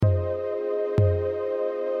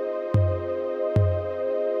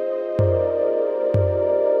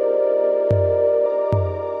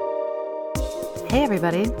Hey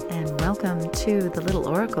everybody, and welcome to the Little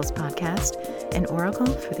Oracles podcast, an oracle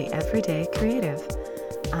for the everyday creative.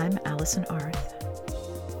 I'm Allison Arth.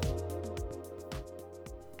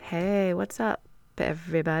 Hey, what's up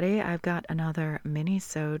everybody? I've got another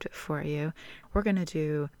Minisode for you. We're going to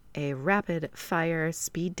do a rapid fire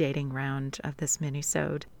speed dating round of this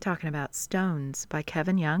Minisode, talking about Stones by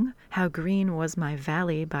Kevin Young, How Green Was My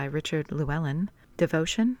Valley by Richard Llewellyn,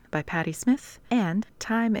 Devotion by Patti Smith, and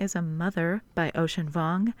Time is a Mother by Ocean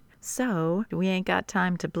Vuong. So, we ain't got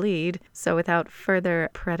time to bleed. So without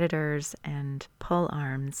further predators and pole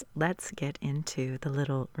arms, let's get into the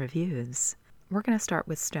little reviews. We're going to start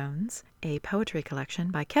with Stones, a poetry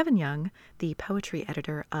collection by Kevin Young, the poetry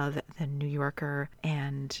editor of The New Yorker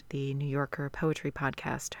and the New Yorker Poetry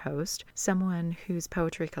Podcast host, someone whose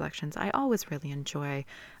poetry collections I always really enjoy.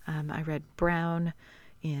 I read Brown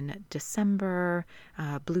in December,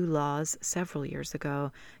 Blue Laws several years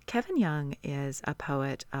ago. Kevin Young is a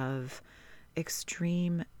poet of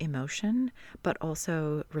extreme emotion, but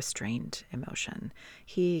also restrained emotion.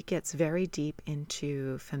 He gets very deep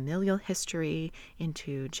into familial history,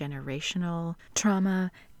 into generational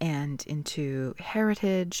trauma, and into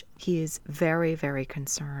heritage. He is very, very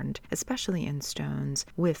concerned, especially in Stones,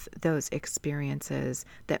 with those experiences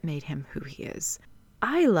that made him who he is.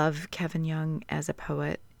 I love Kevin Young as a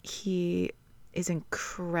poet. He is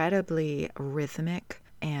incredibly rhythmic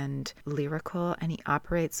and lyrical, and he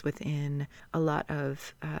operates within a lot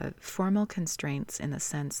of formal constraints in the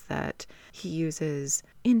sense that he uses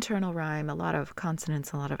internal rhyme, a lot of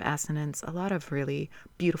consonants, a lot of assonance, a lot of really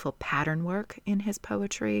beautiful pattern work in his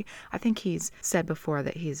poetry. I think he's said before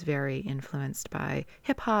that he's very influenced by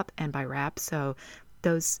hip-hop and by rap, so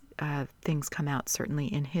those things come out certainly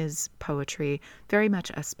in his poetry, very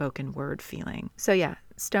much a spoken word feeling. So yeah,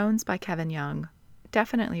 Stones by Kevin Young,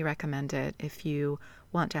 definitely recommend it if you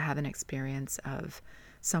want to have an experience of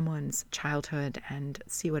someone's childhood and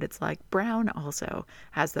see what it's like. Brown also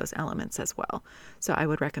has those elements as well, so I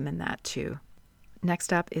would recommend that too.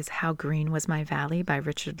 Next up is How Green Was My Valley by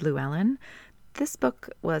Richard Llewellyn. This book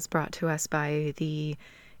was brought to us by the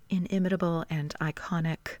inimitable and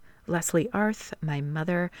iconic Leslie Arth, my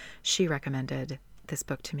mother. She recommended this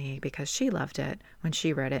book to me because she loved it when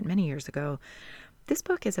she read it many years ago. This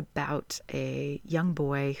book is about a young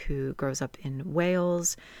boy who grows up in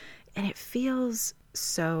Wales, and it feels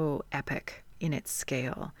so epic in its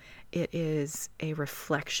scale. It is a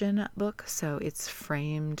reflection book, so it's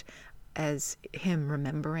framed as him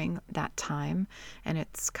remembering that time, and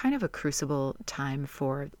it's kind of a crucible time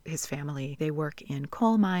for his family. They work in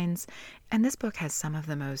coal mines, and this book has some of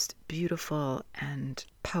the most beautiful and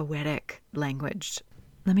poetic language.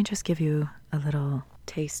 Let me just give you a little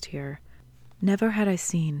taste here. Never had I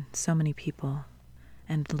seen so many people,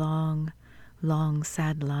 and long, long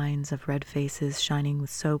sad lines of red faces shining with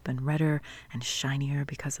soap, and redder and shinier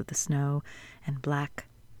because of the snow, and black,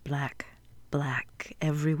 black, black,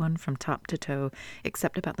 everyone from top to toe,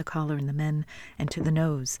 except about the collar in the men, and to the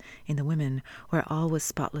nose in the women, where all was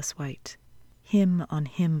spotless white. Him on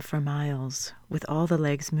him for miles, with all the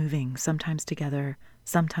legs moving, sometimes together,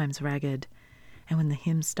 sometimes ragged, and when the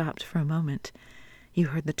hymn stopped for a moment, you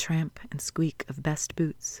heard the tramp and squeak of best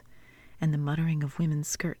boots, and the muttering of women's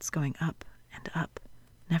skirts going up and up,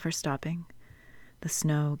 never stopping, the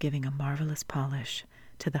snow giving a marvelous polish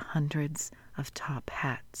to the hundreds of top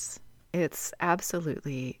hats. It's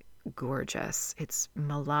absolutely gorgeous. It's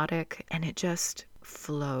melodic, and it just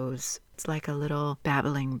flows. It's like a little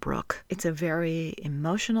babbling brook. It's a very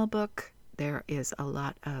emotional book. There is a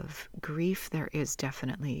lot of grief. There is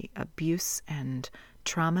definitely abuse and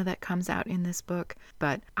trauma that comes out in this book,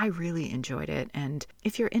 but I really enjoyed it. And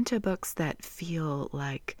if you're into books that feel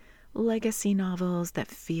like legacy novels, that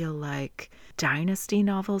feel like dynasty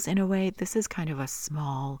novels in a way, this is kind of a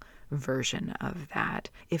small version of that.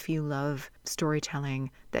 If you love storytelling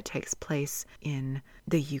that takes place in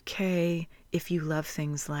the UK, if you love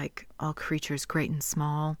things like All Creatures Great and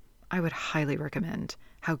Small, I would highly recommend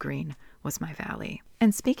How Green Was My Valley.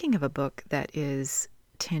 And speaking of a book that is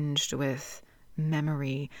tinged with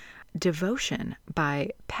memory, Devotion by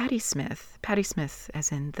Patti Smith. Patti Smith as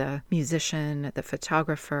in the musician, the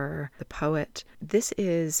photographer, the poet. This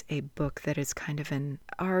is a book that is kind of an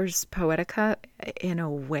ars poetica in a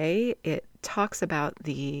way. It talks about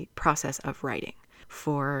the process of writing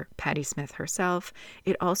for Patti Smith herself.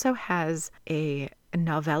 It also has a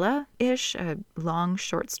novella-ish, a long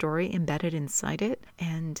short story embedded inside it.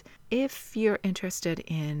 And if you're interested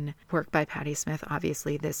in work by Patti Smith,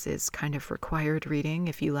 obviously this is kind of required reading.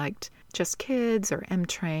 If you liked Just Kids or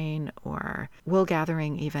M-Train or Wool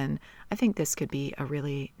Gathering even, I think this could be a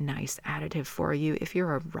really nice additive for you. If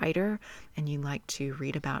you're a writer and you like to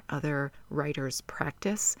read about other writers'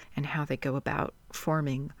 practice and how they go about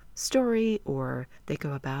forming story or they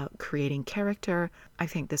go about creating character, I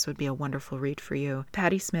think this would be a wonderful read for you.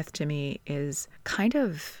 Patti Smith to me is kind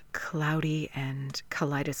of cloudy and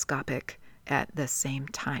kaleidoscopic at the same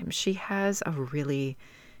time. She has a really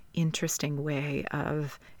interesting way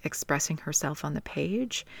of expressing herself on the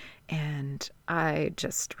page, and I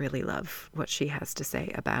just really love what she has to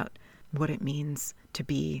say about what it means to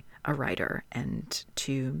be a writer and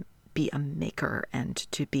to be a maker and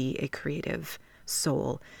to be a creative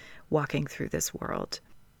soul walking through this world.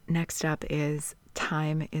 Next up is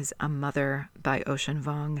Time is a Mother by Ocean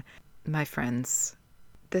Vuong. My friends,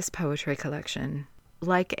 this poetry collection,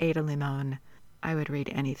 like Ada Limon, I would read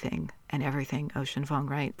anything and everything Ocean Vuong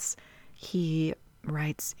writes. He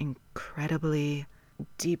writes incredibly,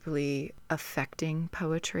 deeply affecting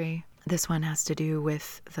poetry. This one has to do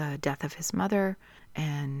with the death of his mother,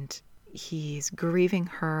 and he's grieving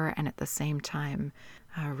her and at the same time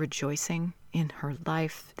rejoicing in her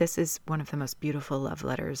life. This is one of the most beautiful love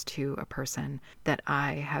letters to a person that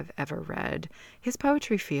I have ever read. His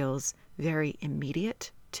poetry feels very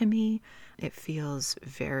immediate to me. It feels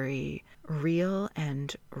very real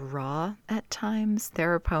and raw at times.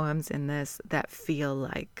 There are poems in this that feel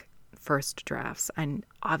like first drafts, and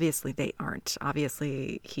obviously they aren't.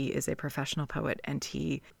 Obviously he is a professional poet and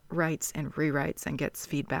he writes and rewrites and gets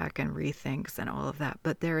feedback and rethinks and all of that,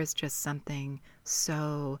 but there is just something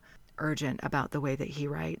so urgent about the way that he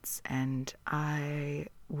writes, and I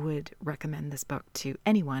would recommend this book to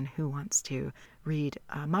anyone who wants to read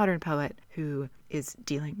a modern poet who is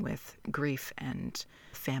dealing with grief and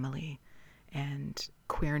family and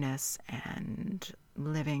queerness and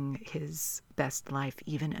living his best life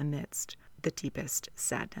even amidst the deepest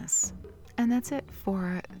sadness. And that's it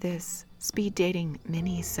for this speed dating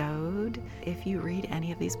mini-sode. If you read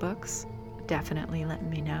any of these books, definitely let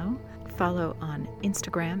me know. Follow on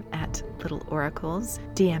Instagram at Little Oracles.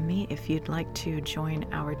 DM me if you'd like to join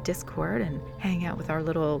our Discord and hang out with our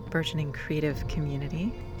little burgeoning creative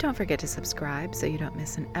community. Don't forget to subscribe so you don't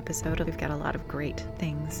miss an episode. We've got a lot of great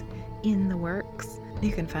things in the works.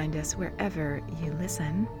 You can find us wherever you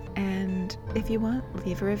listen. And if you want,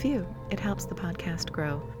 leave a review. It helps the podcast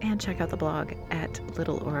grow. And check out the blog at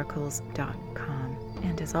littleoracles.com.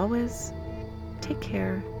 And as always, take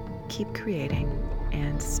care, keep creating,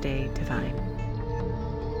 and stay divine.